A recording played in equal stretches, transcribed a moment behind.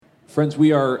Friends,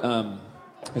 we are,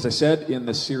 as I said, in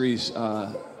this series,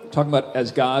 talking about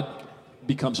as God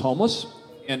becomes homeless.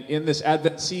 And in this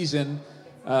Advent season,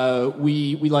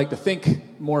 we like to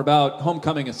think more about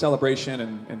homecoming and celebration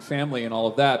and family and all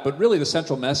of that. But really the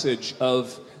central message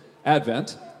of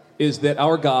Advent is that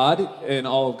our God, in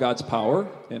all of God's power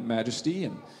and majesty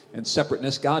and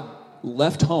separateness, God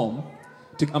left home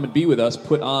to come and be with us,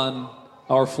 put on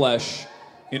our flesh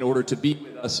in order to be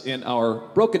with us in our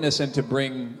brokenness and to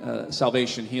bring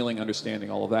salvation, healing,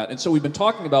 understanding, all of that. And so we've been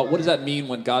talking about what does that mean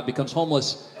when God becomes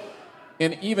homeless.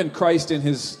 And even Christ in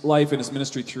his life and his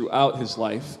ministry throughout his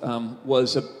life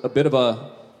was a bit of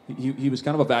a, he was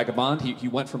kind of a vagabond. He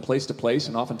went from place to place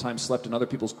and oftentimes slept in other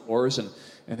people's floors.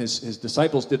 And his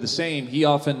disciples did the same. He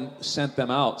often sent them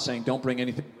out saying, don't bring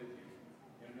anything with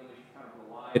you. And really kind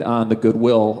of relied on the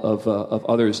goodwill of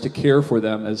others to care for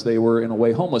them as they were in a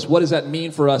way homeless. What does that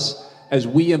mean for us as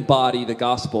we embody the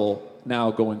gospel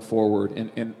now going forward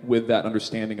and with that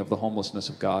understanding of the homelessness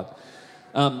of God?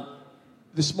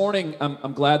 This morning,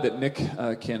 I'm glad that Nick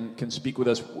can speak with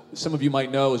us. Some of you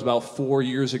might know it was about 4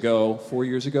 years ago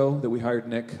that we hired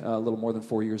Nick, a little more than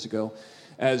 4 years ago,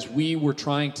 as we were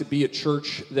trying to be a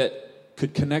church that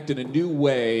could connect in a new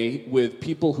way with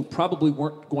people who probably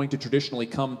weren't going to traditionally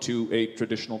come to a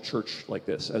traditional church like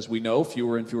this. As we know,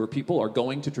 fewer and fewer people are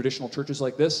going to traditional churches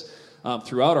like this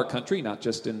throughout our country, not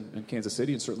just in Kansas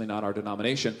City, and certainly not our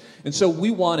denomination. And so we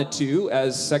wanted to,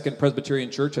 as Second Presbyterian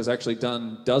Church has actually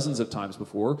done dozens of times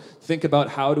before, think about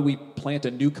how do we plant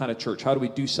a new kind of church? How do we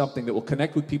do something that will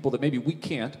connect with people that maybe we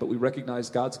can't, but we recognize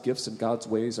God's gifts and God's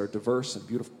ways are diverse and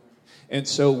beautiful. And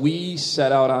so we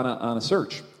set out on a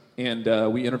search.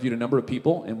 And we interviewed a number of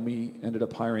people, and we ended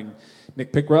up hiring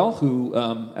Nick Pickrell, who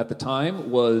at the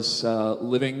time was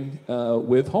living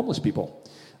with homeless people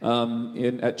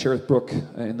at Cherith Brook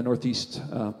in the Northeast.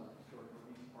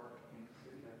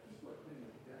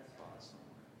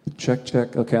 Check.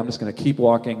 Okay, I'm just going to keep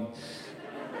walking.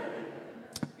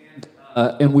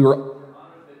 And we were...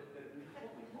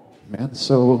 Man,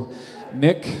 so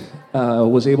Nick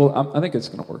was able... I think it's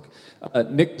going to work.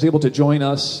 Nick was able to join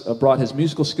us, brought his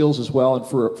musical skills as well, and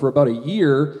for about a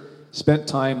year, spent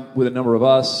time with a number of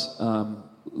us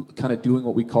kind of doing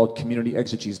what we called community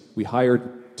exegesis. We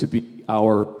hired to be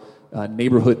our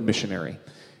neighborhood missionary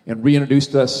and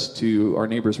reintroduced us to our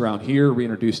neighbors around here,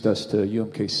 reintroduced us to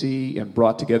UMKC, and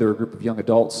brought together a group of young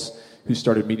adults who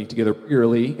started meeting together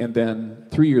regularly, and then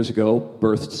 3 years ago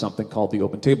birthed something called the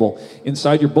Open Table.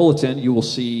 Inside your bulletin, you will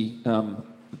see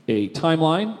a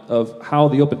timeline of how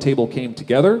the Open Table came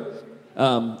together,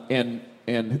 and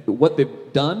what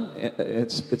they've done.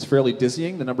 It's fairly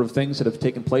dizzying, the number of things that have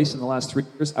taken place in the last 3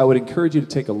 years. I would encourage you to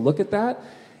take a look at that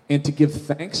and to give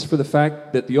thanks for the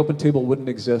fact that the Open Table wouldn't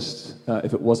exist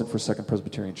if it wasn't for Second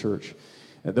Presbyterian Church.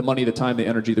 The money, the time, the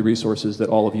energy, the resources that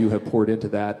all of you have poured into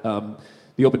that.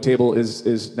 The Open Table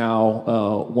is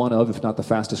now one of, if not the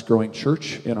fastest growing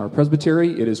church in our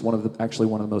presbytery. It is actually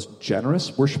one of the most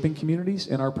generous worshiping communities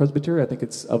in our presbytery. I think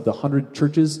it's of the 100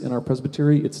 churches in our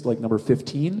presbytery, it's like number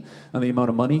 15 on the amount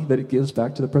of money that it gives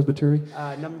back to the presbytery.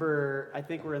 I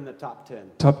think we're in the top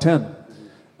 10. Top 10.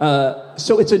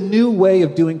 So it's a new way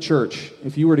of doing church.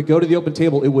 If you were to go to the Open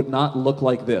Table, it would not look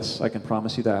like this. I can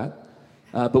promise you that.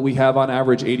 But we have, on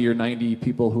average, 80 or 90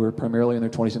 people who are primarily in their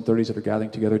 20s and 30s that are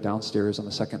gathering together downstairs on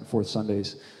the second and fourth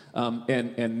Sundays.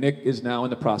 And Nick is now in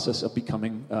the process of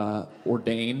becoming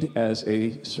ordained as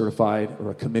a certified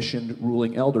or a commissioned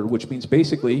ruling elder, which means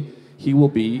basically he will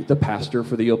be the pastor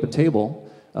for the Open Table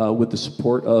with the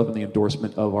support of and the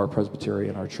endorsement of our presbytery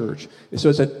and our church. So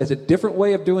it's a different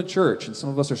way of doing church, and some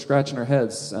of us are scratching our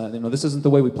heads. This isn't the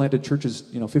way we planted churches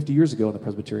 50 years ago in the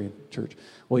Presbyterian Church.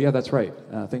 Well, yeah, that's right.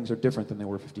 Things are different than they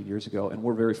were 50 years ago, and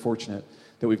we're very fortunate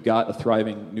that we've got a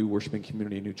thriving new worshiping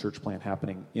community, a new church plant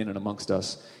happening in and amongst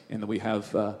us, and that we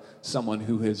have someone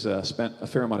who has spent a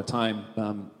fair amount of time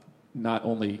not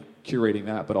only curating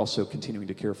that, but also continuing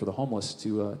to care for the homeless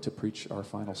to preach our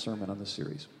final sermon on this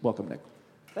series. Welcome, Nick.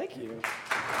 Thank you.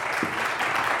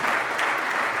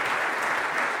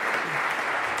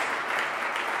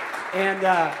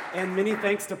 And many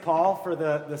thanks to Paul for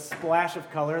the splash of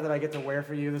color that I get to wear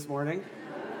for you this morning.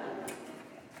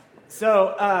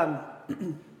 So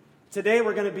today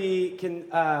we're going to be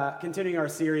continuing our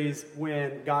series,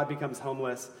 When God Becomes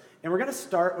Homeless, and we're going to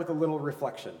start with a little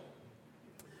reflection.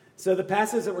 So the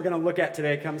passage that we're going to look at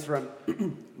today comes from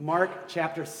Mark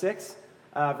chapter 6,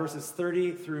 verses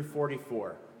 30 through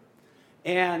 44.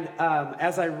 And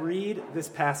as I read this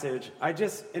passage, I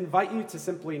just invite you to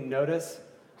simply notice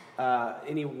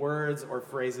any words or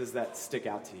phrases that stick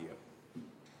out to you.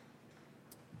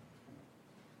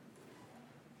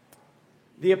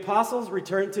 The apostles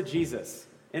returned to Jesus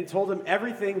and told him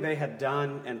everything they had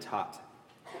done and taught.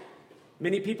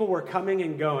 Many people were coming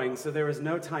and going, so there was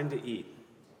no time to eat.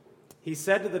 He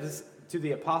said to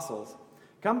the apostles,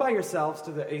 "Come by yourselves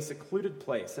to a secluded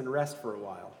place and rest for a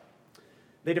while."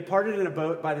 They departed in a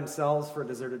boat by themselves for a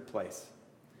deserted place.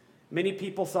 Many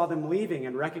people saw them leaving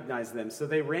and recognized them, so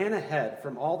they ran ahead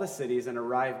from all the cities and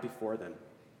arrived before them.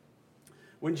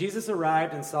 When Jesus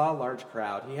arrived and saw a large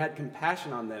crowd, he had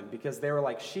compassion on them because they were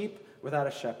like sheep without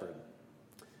a shepherd.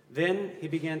 Then he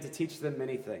began to teach them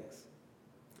many things.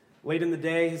 Late in the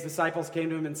day, his disciples came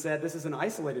to him and said, "This is an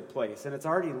isolated place, and it's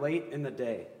already late in the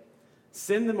day.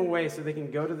 Send them away so they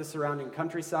can go to the surrounding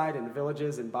countryside and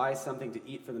villages and buy something to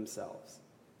eat for themselves."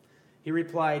 He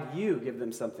replied, "You give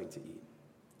them something to eat."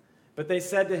 But they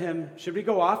said to him, "Should we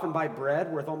go off and buy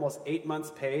bread worth almost 8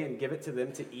 months' pay and give it to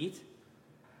them to eat?"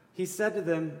 He said to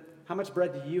them, "How much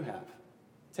bread do you have?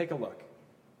 Take a look."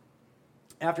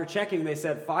 After checking, they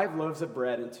said, 5 loaves of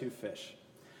bread and 2 fish.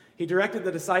 He directed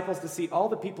the disciples to seat all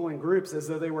the people in groups as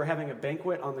though they were having a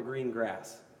banquet on the green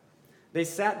grass. They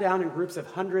sat down in groups of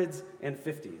hundreds and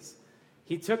fifties.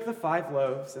 He took the 5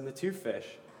 loaves and the 2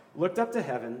 fish, looked up to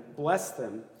heaven, blessed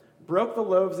them, broke the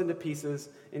loaves into pieces,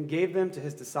 and gave them to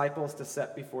his disciples to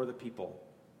set before the people.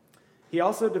 He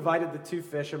also divided the 2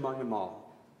 fish among them all.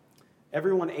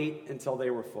 Everyone ate until they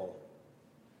were full.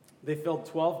 They filled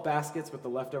 12 baskets with the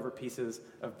leftover pieces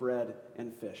of bread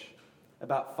and fish.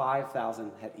 About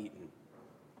 5,000 had eaten.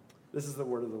 This is the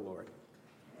word of the Lord.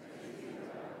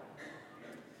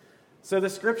 So the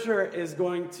scripture is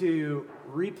going to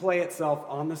replay itself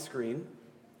on the screen.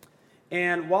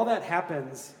 And while that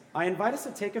happens, I invite us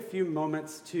to take a few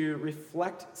moments to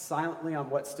reflect silently on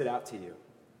what stood out to you.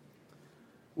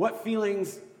 What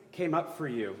feelings came up for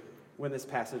you when this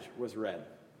passage was read?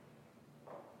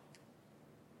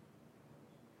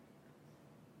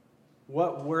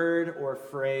 What word or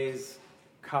phrase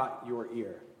caught your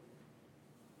ear?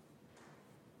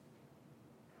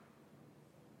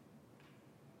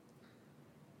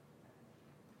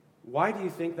 Why do you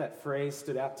think that phrase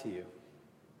stood out to you?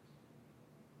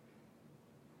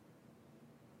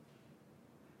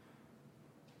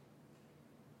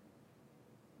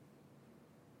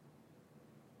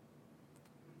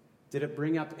 Did it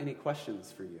bring up any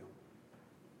questions for you?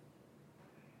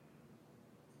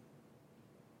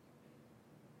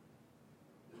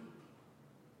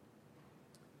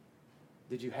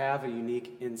 Did you have a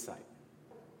unique insight?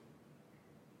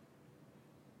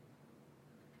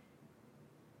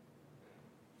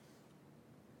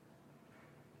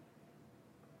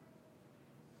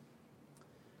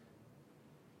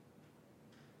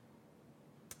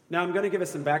 Now, I'm going to give us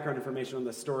some background information on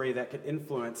the story that could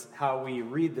influence how we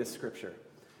read this scripture.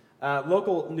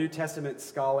 Local New Testament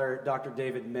scholar Dr.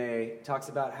 David May talks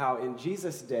about how in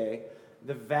Jesus' day,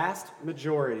 the vast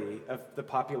majority of the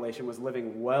population was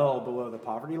living well below the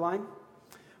poverty line,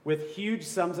 with huge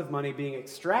sums of money being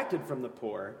extracted from the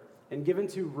poor and given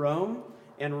to Rome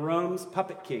and Rome's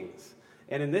puppet kings.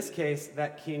 And in this case,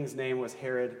 that king's name was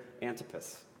Herod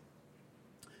Antipas.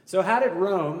 So how did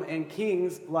Rome and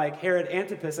kings like Herod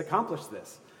Antipas accomplish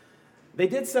this? They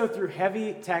did so through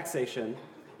heavy taxation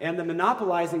and the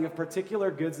monopolizing of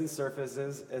particular goods and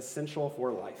services essential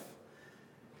for life.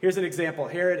 Here's an example.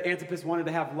 Herod Antipas wanted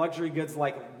to have luxury goods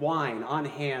like wine on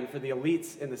hand for the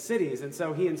elites in the cities, and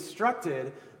so he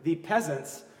instructed the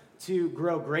peasants to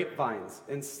grow grapevines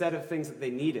instead of things that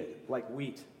they needed, like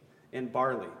wheat and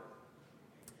barley.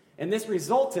 And this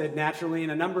resulted, naturally, in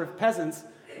a number of peasants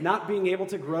not being able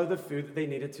to grow the food that they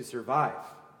needed to survive.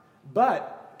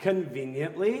 But,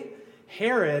 conveniently,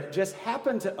 Herod just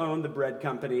happened to own the bread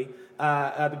company,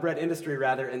 the bread industry,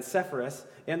 rather, in Sepphoris,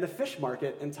 and the fish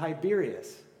market in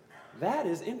Tiberias. That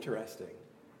is interesting.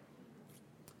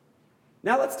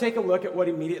 Now let's take a look at what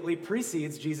immediately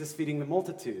precedes Jesus feeding the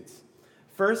multitudes.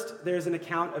 First, there's an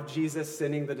account of Jesus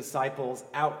sending the disciples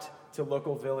out to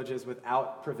local villages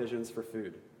without provisions for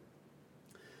food.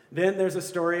 Then there's a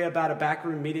story about a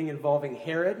backroom meeting involving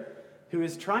Herod, who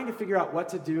is trying to figure out what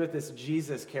to do with this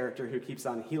Jesus character who keeps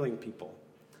on healing people.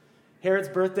 Herod's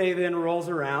birthday then rolls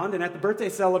around, and at the birthday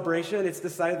celebration, it's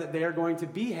decided that they are going to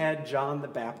behead John the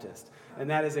Baptist, and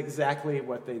that is exactly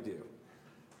what they do.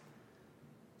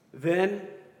 Then,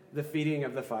 the feeding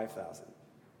of the 5,000.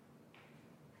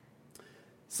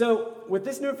 So, with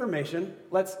this new information,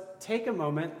 let's take a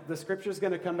moment. The scripture is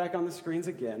going to come back on the screens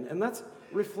again, and let's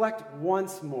reflect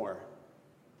once more.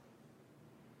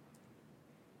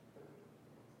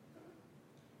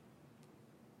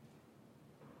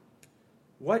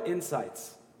 What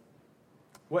insights,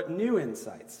 what new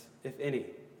insights, if any,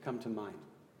 come to mind?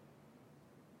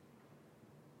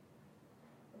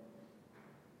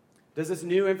 Does this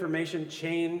new information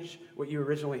change what you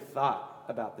originally thought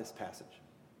about this passage?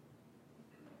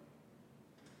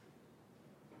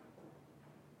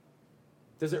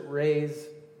 Does it raise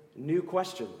new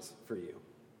questions for you?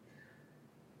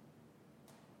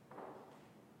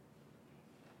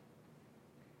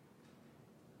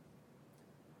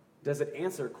 Does it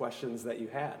answer questions that you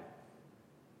had?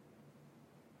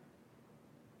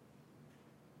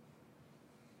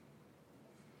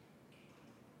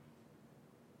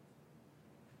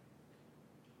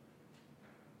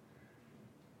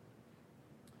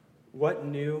 What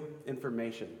new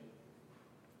information,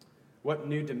 what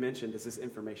new dimension does this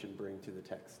information bring to the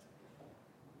text?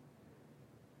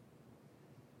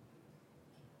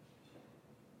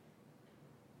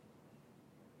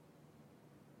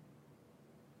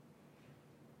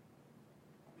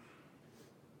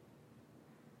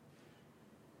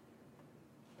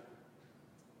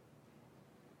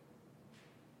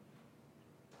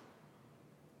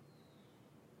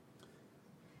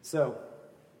 So,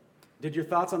 did your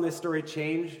thoughts on this story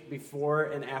change before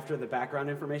and after the background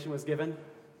information was given?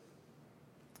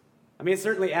 I mean, it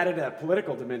certainly added a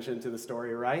political dimension to the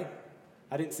story, right?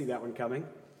 I didn't see that one coming.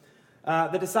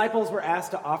 The disciples were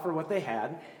asked to offer what they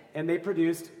had, and they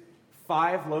produced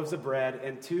 5 loaves of bread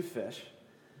and 2 fish.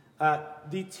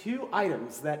 The 2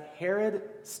 items that Herod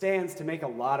stands to make a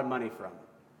lot of money from.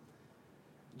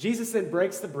 Jesus then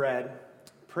breaks the bread,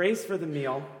 prays for the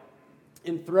meal,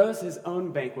 and throws his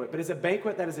own banquet, but it's a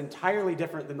banquet that is entirely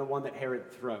different than the one that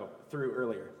Herod threw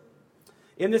earlier.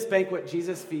 In this banquet,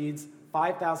 Jesus feeds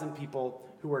 5,000 people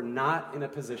who are not in a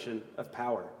position of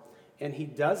power, and he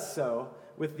does so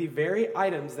with the very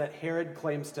items that Herod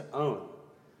claims to own,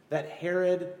 that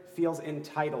Herod feels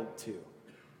entitled to.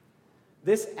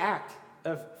 This act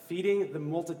of feeding the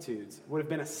multitudes would have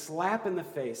been a slap in the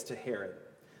face to Herod,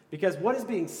 because what is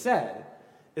being said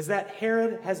is that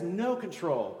Herod has no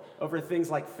control over things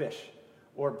like fish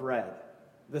or bread,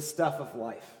 the stuff of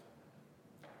life.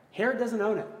 Herod doesn't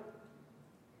own it.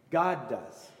 God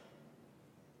does.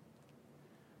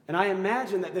 And I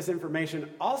imagine that this information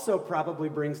also probably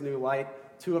brings new light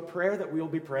to a prayer that we'll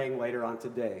be praying later on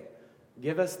today.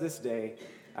 Give us this day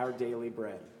our daily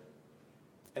bread.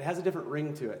 It has a different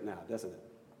ring to it now, doesn't it?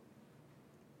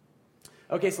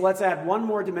 Okay, so let's add one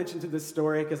more dimension to this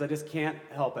story because I just can't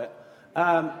help it.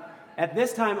 At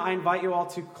this time, I invite you all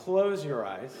to close your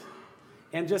eyes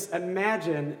and just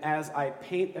imagine as I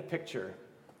paint a picture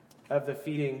of the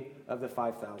feeding of the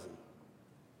 5,000.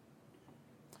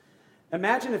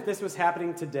 Imagine if this was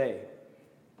happening today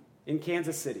in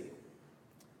Kansas City,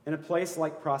 in a place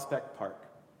like Prospect Park.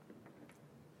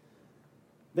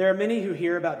 There are many who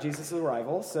hear about Jesus'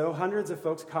 arrival, so hundreds of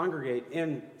folks congregate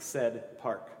in said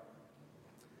park.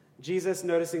 Jesus,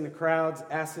 noticing the crowds,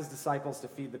 asks his disciples to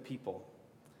feed the people.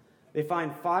 They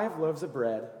find 5 loaves of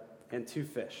bread and 2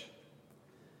 fish.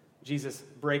 Jesus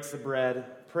breaks the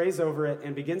bread, prays over it,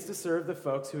 and begins to serve the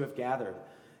folks who have gathered.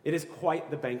 It is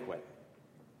quite the banquet.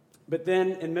 But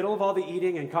then, in the middle of all the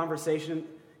eating and conversation,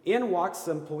 in walks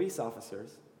some police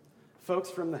officers, folks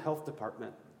from the health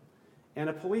department, and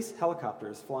a police helicopter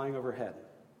is flying overhead.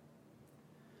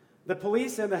 The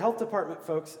police and the health department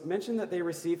folks mentioned that they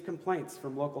received complaints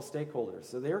from local stakeholders,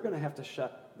 so they were going to have to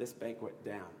shut this banquet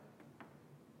down.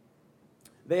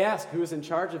 They ask who is in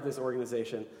charge of this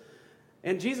organization,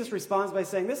 and Jesus responds by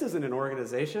saying, this isn't an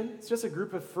organization, it's just a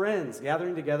group of friends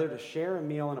gathering together to share a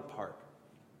meal in a park.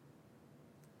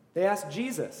 They ask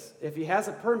Jesus if he has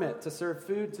a permit to serve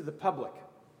food to the public,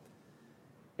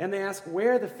 and they ask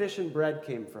where the fish and bread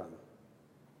came from.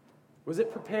 Was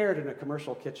it prepared in a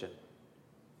commercial kitchen?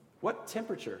 What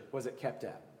temperature was it kept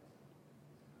at?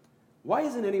 Why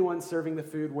isn't anyone serving the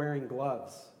food wearing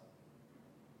gloves?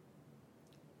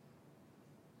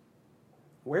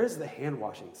 Where's the hand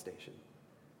washing station?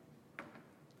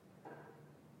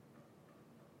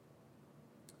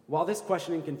 While this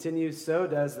questioning continues, so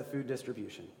does the food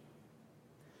distribution.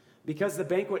 Because the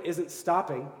banquet isn't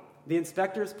stopping, the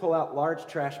inspectors pull out large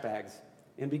trash bags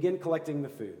and begin collecting the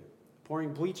food,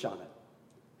 pouring bleach on it,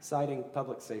 citing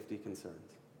public safety concerns.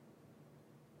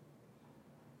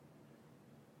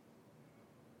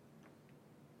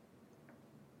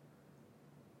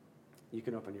 You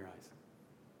can open your eyes.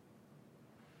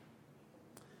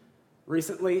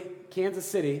 Recently, Kansas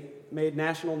City made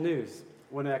national news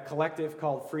when a collective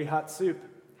called Free Hot Soup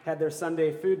had their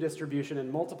Sunday food distribution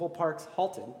in multiple parks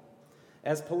halted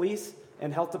as police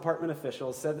and health department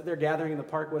officials said that their gathering in the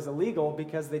park was illegal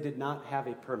because they did not have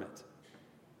a permit.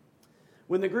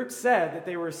 When the group said that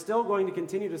they were still going to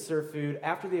continue to serve food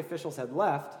after the officials had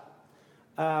left,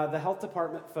 the health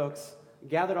department folks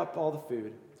gathered up all the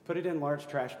food, put it in large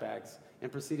trash bags,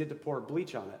 and proceeded to pour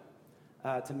bleach on it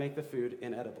to make the food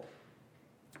inedible.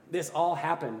 This all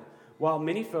happened while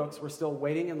many folks were still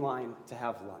waiting in line to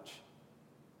have lunch.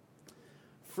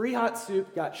 Free hot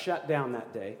soup got shut down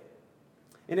that day,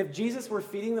 and if Jesus were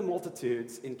feeding the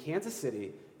multitudes in Kansas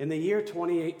City in the year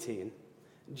 2018,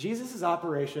 Jesus'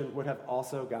 operation would have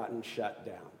also gotten shut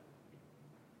down.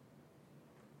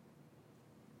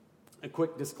 A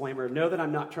quick disclaimer, know that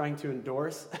I'm not trying to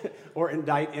endorse or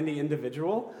indict any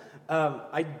individual.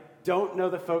 I don't know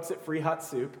the folks at Free Hot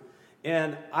Soup,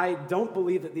 and I don't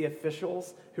believe that the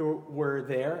officials who were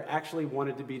there actually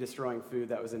wanted to be destroying food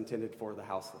that was intended for the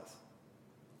houseless.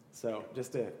 So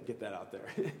just to get that out there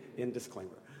in disclaimer.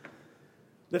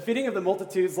 The feeding of the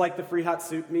multitudes, like the Free Hot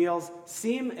Soup meals,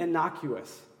 seem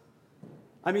innocuous.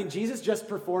 I mean, Jesus just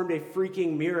performed a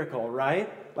freaking miracle,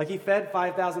 right? Like he fed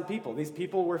 5,000 people. These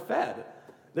people were fed.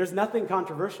 There's nothing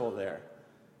controversial there.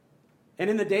 And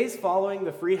in the days following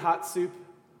the Free Hot Soup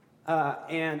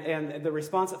and the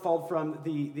response that followed from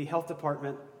the health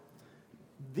department,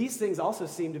 these things also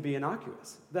seem to be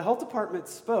innocuous. The health department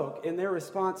spoke in their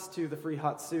response to the Free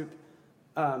Hot Soup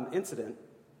incident.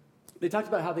 They talked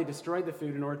about how they destroyed the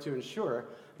food in order to ensure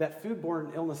that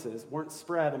foodborne illnesses weren't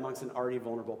spread amongst an already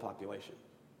vulnerable population.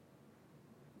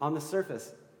 On the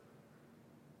surface,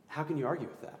 how can you argue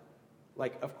with that?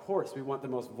 Like, of course, we want the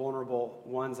most vulnerable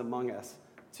ones among us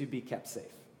to be kept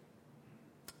safe.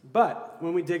 But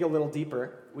when we dig a little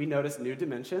deeper, we notice new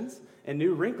dimensions and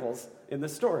new wrinkles in the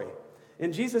story.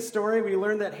 In Jesus' story, we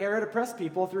learn that Herod oppressed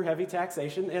people through heavy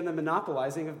taxation and the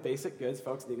monopolizing of basic goods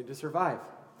folks needed to survive.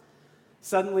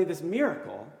 Suddenly, this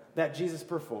miracle that Jesus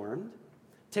performed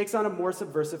takes on a more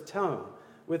subversive tone,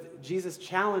 with Jesus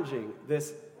challenging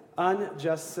this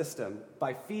unjust system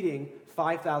by feeding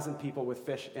 5,000 people with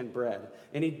fish and bread.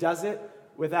 And he does it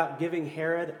without giving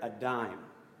Herod a dime.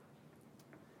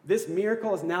 This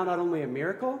miracle is now not only a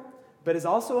miracle, but is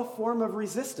also a form of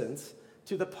resistance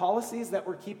to the policies that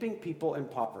were keeping people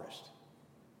impoverished.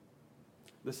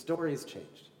 The story has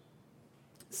changed.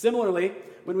 Similarly,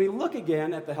 when we look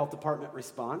again at the health department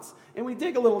response and we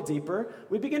dig a little deeper,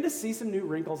 we begin to see some new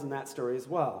wrinkles in that story as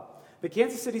well. The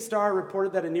Kansas City Star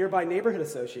reported that a nearby neighborhood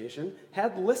association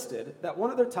had listed that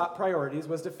one of their top priorities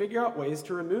was to figure out ways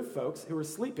to remove folks who were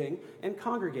sleeping and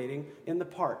congregating in the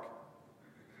park.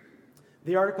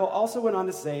 The article also went on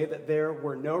to say that there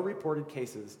were no reported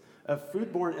cases of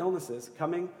foodborne illnesses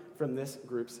coming from this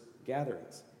group's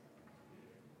gatherings.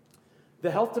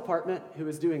 The health department, who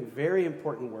is doing very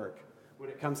important work when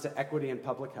it comes to equity and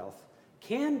public health,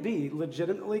 can be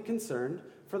legitimately concerned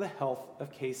for the health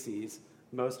of KC's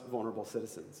most vulnerable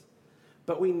citizens.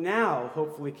 But we now,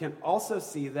 hopefully, can also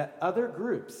see that other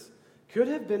groups could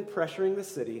have been pressuring the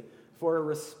city for a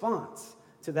response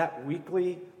to that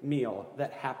weekly meal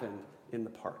that happened in the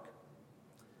park.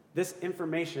 This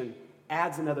information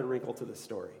adds another wrinkle to the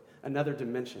story, another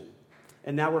dimension,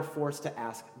 and now we're forced to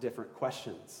ask different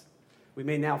questions. We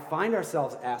may now find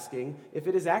ourselves asking if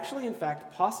it is actually, in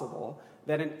fact, possible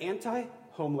that an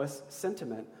anti-homeless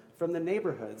sentiment from the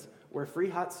neighborhoods where Free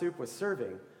Hot Soup was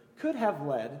serving could have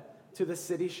led to the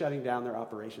city shutting down their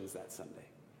operations that Sunday.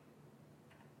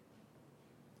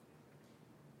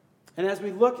 And as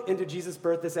we look into Jesus'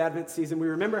 birth this Advent season, we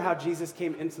remember how Jesus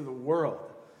came into the world.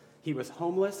 He was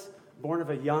homeless, born of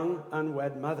a young,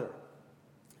 unwed mother.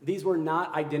 These were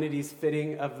not identities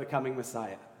fitting of the coming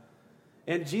Messiah.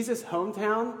 And Jesus'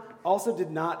 hometown also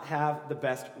did not have the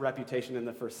best reputation in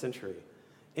the first century.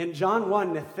 In John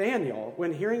 1, Nathanael,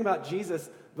 when hearing about Jesus,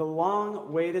 the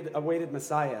long-awaited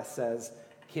Messiah, says,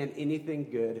 "Can anything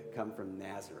good come from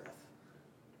Nazareth?"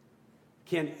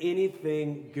 Can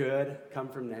anything good come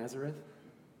from Nazareth?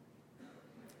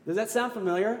 Does that sound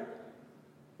familiar?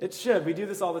 It should. We do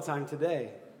this all the time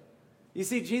today. You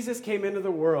see, Jesus came into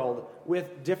the world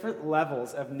with different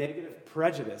levels of negative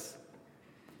prejudice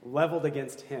leveled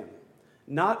against him,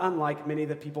 not unlike many of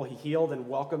the people he healed and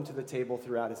welcomed to the table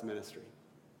throughout his ministry.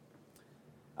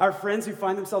 Our friends who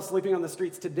find themselves sleeping on the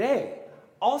streets today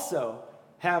also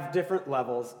have different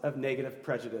levels of negative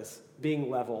prejudice being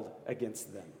leveled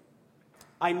against them.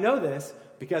 I know this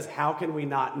because how can we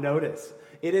not notice?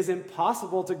 It is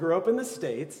impossible to grow up in the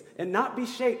States and not be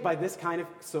shaped by this kind of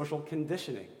social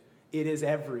conditioning. It is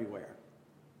everywhere.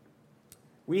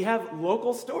 We have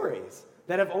local stories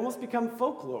that have almost become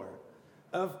folklore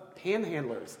of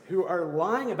panhandlers who are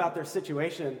lying about their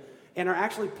situation and are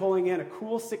actually pulling in a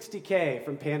cool $60K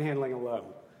from panhandling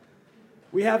alone.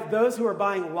 We have those who are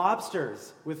buying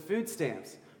lobsters with food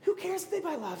stamps. Who cares if they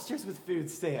buy lobsters with food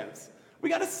stamps? We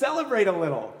got to celebrate a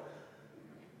little.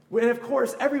 And of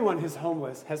course, everyone who's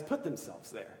homeless has put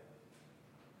themselves there.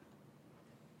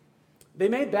 They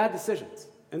made bad decisions.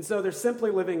 And so they're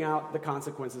simply living out the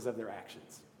consequences of their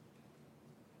actions.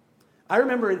 I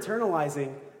remember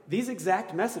internalizing these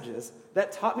exact messages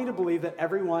that taught me to believe that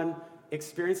everyone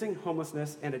experiencing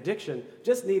homelessness and addiction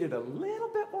just needed a little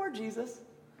bit more Jesus,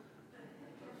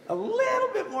 a little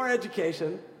bit more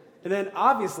education, and then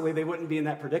obviously they wouldn't be in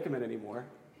that predicament anymore.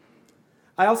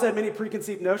 I also had many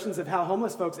preconceived notions of how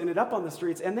homeless folks ended up on the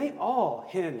streets, and they all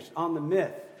hinged on the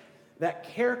myth that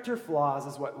character flaws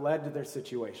is what led to their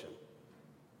situation.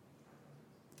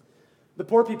 The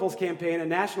Poor People's Campaign, a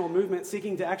national movement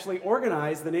seeking to actually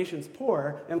organize the nation's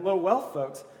poor and low-wealth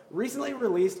folks, recently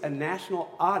released a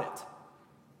national audit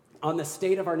on the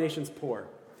state of our nation's poor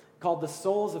called The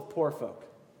Souls of Poor Folk.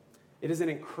 It is an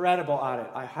incredible audit.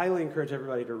 I highly encourage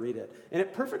everybody to read it. And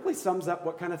it perfectly sums up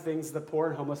what kind of things the poor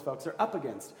and homeless folks are up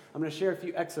against. I'm going to share a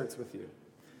few excerpts with you.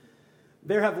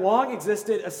 There have long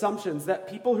existed assumptions that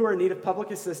people who are in need of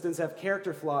public assistance have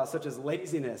character flaws such as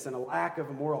laziness and a lack of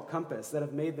a moral compass that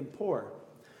have made them poor.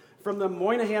 From the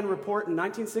Moynihan Report in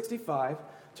 1965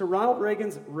 to Ronald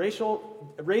Reagan's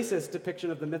racist depiction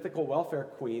of the mythical welfare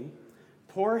queen,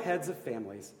 poor heads of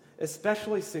families,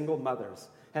 especially single mothers,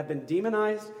 have been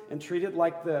demonized and treated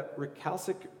like the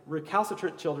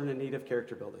recalcitrant children in need of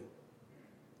character building.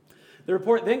 The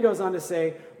report then goes on to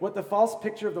say what the false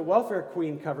picture of the welfare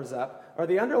queen covers up are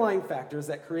the underlying factors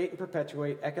that create and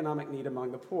perpetuate economic need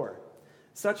among the poor.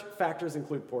 Such factors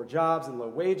include poor jobs and low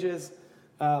wages,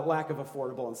 lack of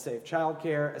affordable and safe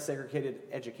childcare, a segregated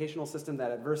educational system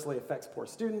that adversely affects poor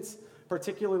students,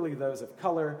 particularly those of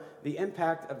color, the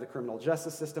impact of the criminal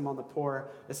justice system on the poor,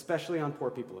 especially on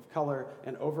poor people of color,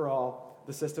 and overall,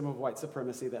 the system of white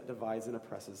supremacy that divides and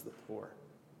oppresses the poor.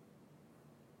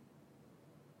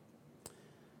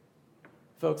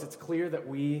 Folks, it's clear that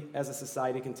we as a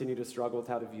society continue to struggle with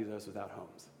how to view those without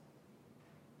homes.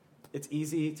 It's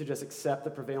easy to just accept the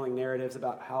prevailing narratives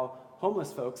about how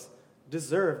homeless folks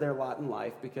deserve their lot in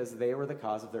life because they were the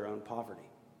cause of their own poverty.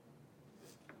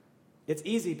 It's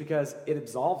easy because it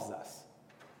absolves us.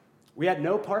 We had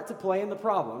no part to play in the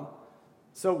problem,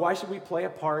 so why should we play a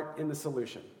part in the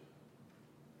solution?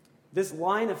 This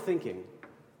line of thinking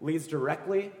leads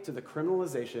directly to the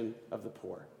criminalization of the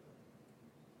poor.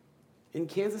 In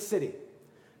Kansas City,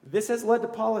 this has led to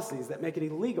policies that make it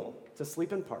illegal to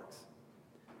sleep in parks,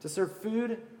 to serve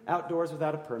food outdoors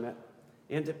without a permit,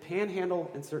 and to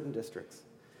panhandle in certain districts.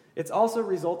 It's also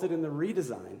resulted in the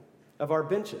redesign of our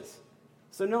benches,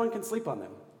 so no one can sleep on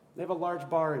them. They have a large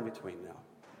bar in between now.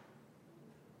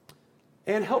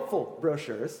 And helpful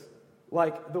brochures,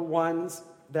 like the ones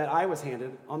that I was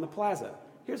handed on the plaza.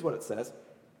 Here's what it says.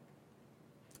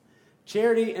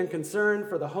 Charity and concern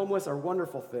for the homeless are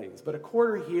wonderful things, but a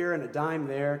quarter here and a dime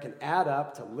there can add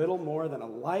up to little more than a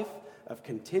life of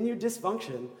continued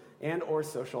dysfunction and or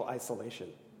social isolation.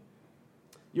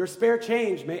 Your spare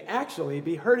change may actually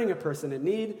be hurting a person in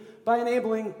need by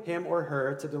enabling him or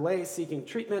her to delay seeking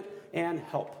treatment and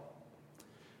help.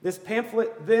 This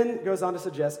pamphlet then goes on to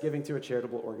suggest giving to a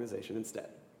charitable organization instead.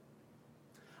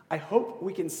 I hope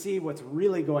we can see what's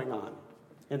really going on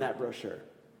in that brochure.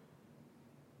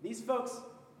 These folks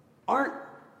aren't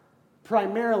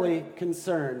primarily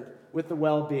concerned with the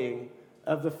well-being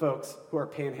of the folks who are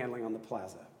panhandling on the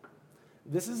plaza.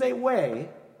 This is a way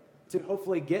to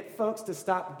hopefully get folks to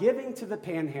stop giving to the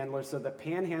panhandlers so the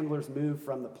panhandlers move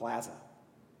from the plaza.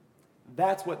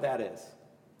 That's what that is.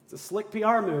 It's a slick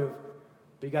PR move,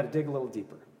 but you got to dig a little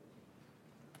deeper.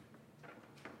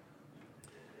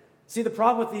 See, the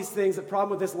problem with these things, the problem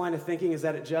with this line of thinking is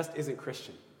that it just isn't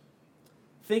Christian.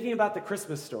 Thinking about the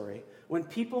Christmas story, when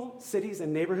people, cities,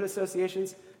 and neighborhood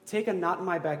associations take a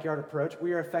not-in-my-backyard approach,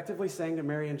 we are effectively saying to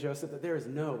Mary and Joseph that there is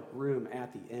no room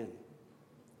at the inn.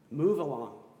 Move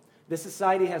along. This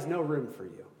society has no room for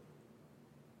you.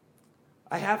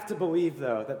 I have to believe,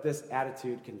 though, that this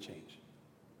attitude can change.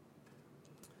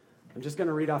 I'm just going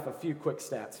to read off a few quick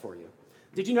stats for you.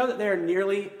 Did you know that there are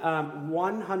nearly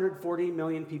 140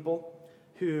 million people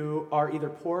who are either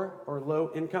poor or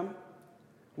low income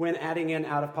when adding in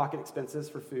out-of-pocket expenses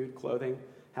for food, clothing,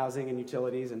 housing, and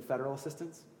utilities and federal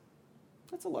assistance?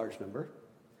 That's a large number.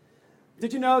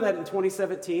 Did you know that in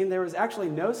 2017, there was actually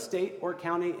no state or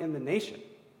county in the nation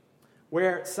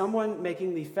where someone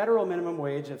making the federal minimum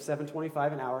wage of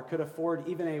 $7.25 an hour could afford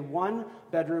even a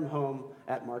one-bedroom home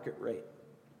at market rate?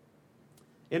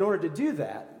 In order to do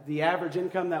that, the average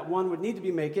income that one would need to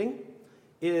be making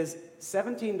is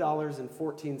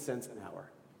 $17.14 an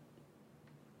hour.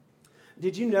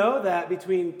 Did you know that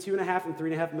between 2.5 and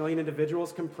 3.5 million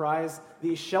individuals comprise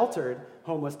the sheltered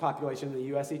homeless population in the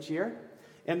U.S. each year?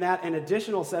 And that an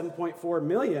additional 7.4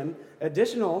 million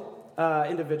additional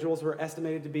individuals were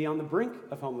estimated to be on the brink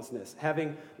of homelessness,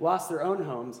 having lost their own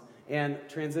homes and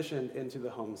transitioned into the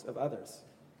homes of others.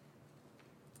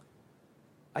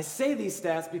 I say these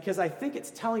stats because I think it's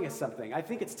telling us something. I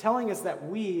think it's telling us that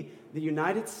we, the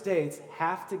United States,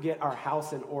 have to get our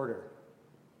house in order.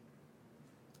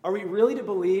 Are we really to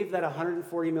believe that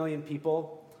 140 million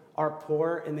people are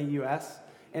poor in the U.S.,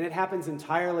 and it happens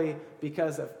entirely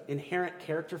because of inherent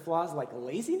character flaws like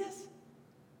laziness?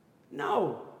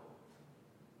 No.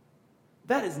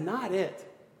 That is not it.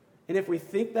 And if we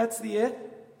think that's it,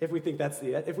 I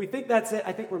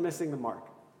think we're missing the mark.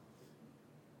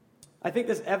 I think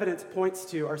this evidence points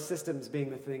to our systems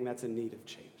being the thing that's in need of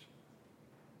change.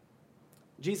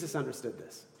 Jesus understood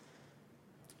this.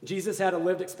 Jesus had a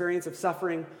lived experience of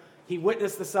suffering. He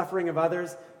witnessed the suffering of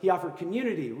others. He offered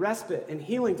community, respite, and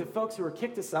healing to folks who were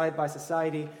kicked aside by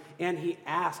society, and he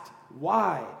asked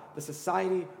why the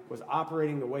society was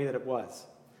operating the way that it was.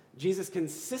 Jesus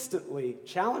consistently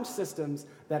challenged systems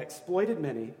that exploited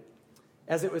many,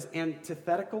 as it was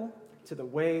antithetical to the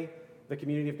way the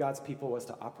community of God's people was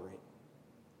to operate.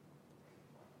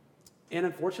 And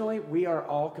unfortunately, we are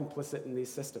all complicit in these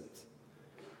systems,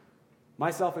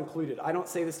 myself included. I don't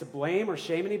say this to blame or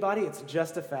shame anybody, it's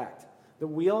just a fact. The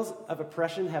wheels of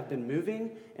oppression have been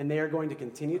moving, and they are going to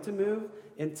continue to move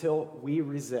until we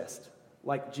resist,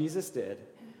 like Jesus did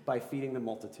by feeding the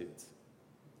multitudes.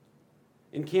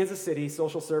 In Kansas City,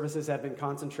 social services have been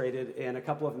concentrated in a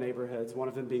couple of neighborhoods, one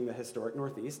of them being the historic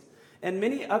Northeast, and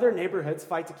many other neighborhoods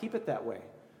fight to keep it that way.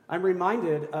 I'm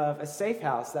reminded of a safe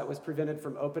house that was prevented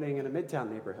from opening in a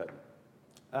Midtown neighborhood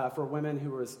for women who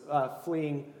were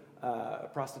fleeing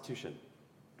prostitution.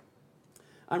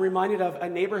 I'm reminded of a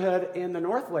neighborhood in the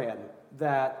Northland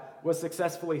that was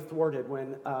successfully thwarted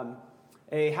when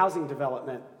a housing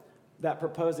development that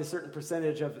proposed a certain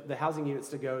percentage of the housing units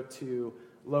to go to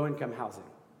low-income housing.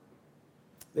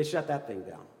 They shut that thing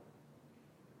down.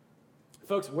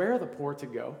 Folks, where are the poor to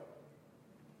go?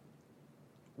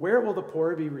 Where will the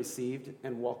poor be received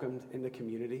and welcomed in the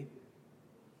community?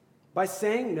 By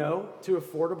saying no to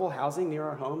affordable housing near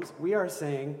our homes, we are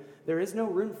saying there is no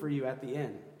room for you at the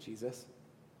inn, Jesus.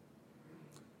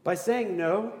 By saying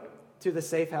no to the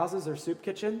safe houses or soup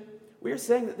kitchen, we are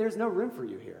saying that there's no room for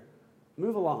you here.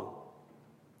 Move along.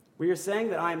 We are saying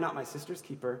that I am not my sister's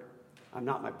keeper, I'm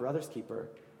not my brother's keeper,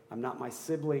 I'm not my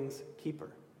sibling's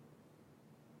keeper.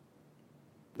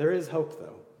 There is hope,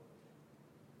 though.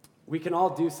 We can all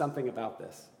do something about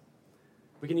this.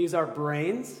 We can use our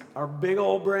brains, our big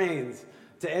old brains,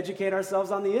 to educate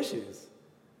ourselves on the issues.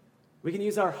 We can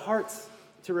use our hearts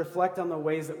to reflect on the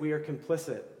ways that we are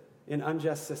complicit in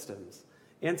unjust systems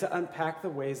and to unpack the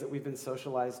ways that we've been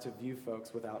socialized to view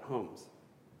folks without homes.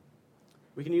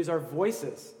 We can use our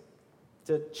voices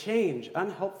to change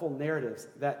unhelpful narratives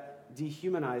that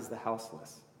dehumanize the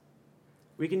houseless.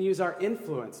 We can use our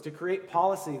influence to create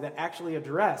policy that actually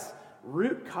address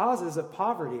root causes of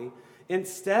poverty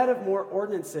instead of more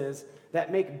ordinances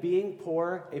that make being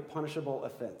poor a punishable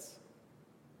offense.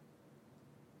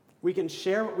 We can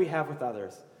share what we have with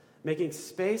others, making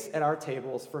space at our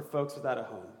tables for folks without a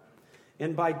home.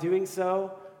 And by doing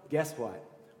so, guess what?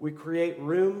 We create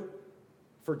room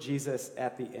for Jesus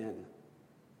at the inn.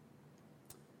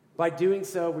 By doing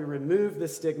so, we remove the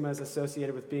stigmas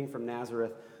associated with being from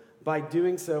Nazareth. By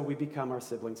doing so, we become our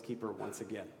sibling's keeper once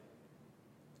again.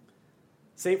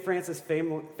 St. Francis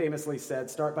famously said,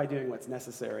 start by doing what's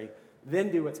necessary,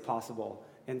 then do what's possible,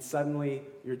 and suddenly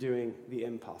you're doing the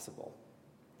impossible.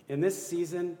 In this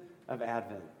season of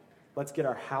Advent, let's get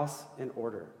our house in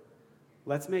order.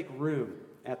 Let's make room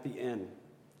at the inn.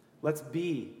 Let's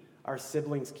be our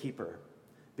sibling's keeper.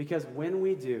 Because when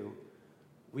we do,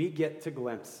 we get to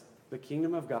glimpse the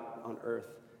kingdom of God on earth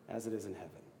as it is in heaven.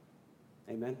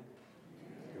 Amen.